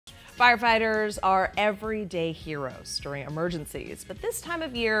Firefighters are everyday heroes during emergencies, but this time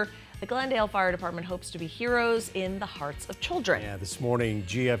of year, the Glendale Fire Department hopes to be heroes in the hearts of children. Yeah, this morning,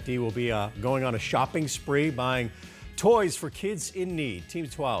 GFD will be going on a shopping spree, buying toys for kids in need. Team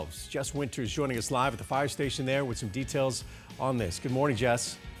 12's Jess Winters joining us live at the fire station there with some details on this. Good morning,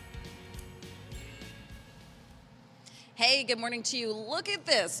 Jess. Hey, good morning to you. Look at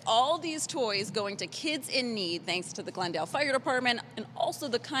this. All these toys going to kids in need thanks to the Glendale Fire Department and also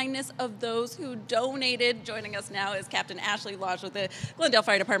the kindness of those who donated. Joining us now is Captain Ashley Lodge with the Glendale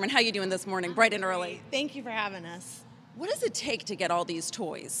Fire Department. How are you doing this morning, bright and early? Thank you for having us. What does it take to get all these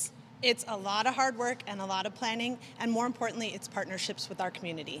toys? It's a lot of hard work and a lot of planning, and more importantly, it's partnerships with our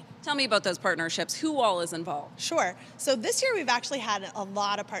community. Tell me about those partnerships. Who all is involved? Sure. So this year we've actually had a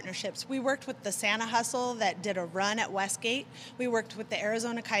lot of partnerships. We worked with the Santa Hustle that did a run at Westgate. We worked with the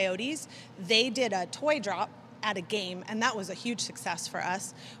Arizona Coyotes. They did a toy drop at a game, and that was a huge success for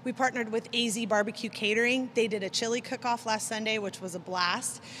us. We partnered with AZ Barbecue Catering. They did a chili cook-off last Sunday, which was a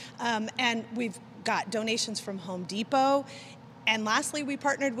blast. And we've got donations from Home Depot. And lastly, we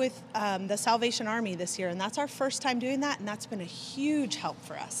partnered with the Salvation Army this year, and that's our first time doing that, and that's been a huge help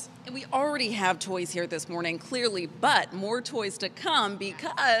for us. And we already have toys here this morning, clearly, but more toys to come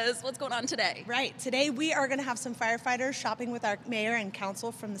because what's going on today? Right. Today we are going to have some firefighters shopping with our mayor and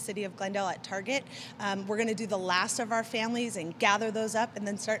council from the city of Glendale at Target. We're going to do the last of our families and gather those up and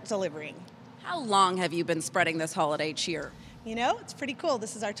then start delivering. How long have you been spreading this holiday cheer? You know, it's pretty cool.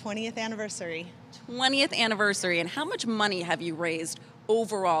 This is our 20th anniversary. 20th anniversary, and how much money have you raised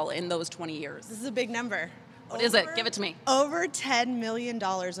overall in those 20 years? This is a big number. What is it? Give it to me. Over $10 million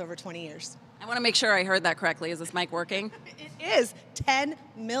over 20 years. I want to make sure I heard that correctly. Is this mic working? It is $10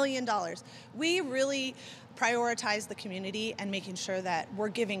 million. We really prioritize the community and making sure that we're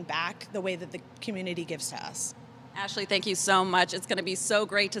giving back the way that the community gives to us. Ashley, thank you so much. It's going to be so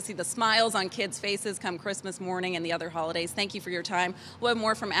great to see the smiles on kids' faces come Christmas morning and the other holidays. Thank you for your time. We'll have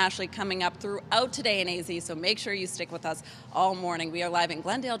more from Ashley coming up throughout Today in AZ, so make sure you stick with us all morning. We are live in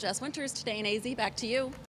Glendale. Jess Winters, Today in AZ. Back to you.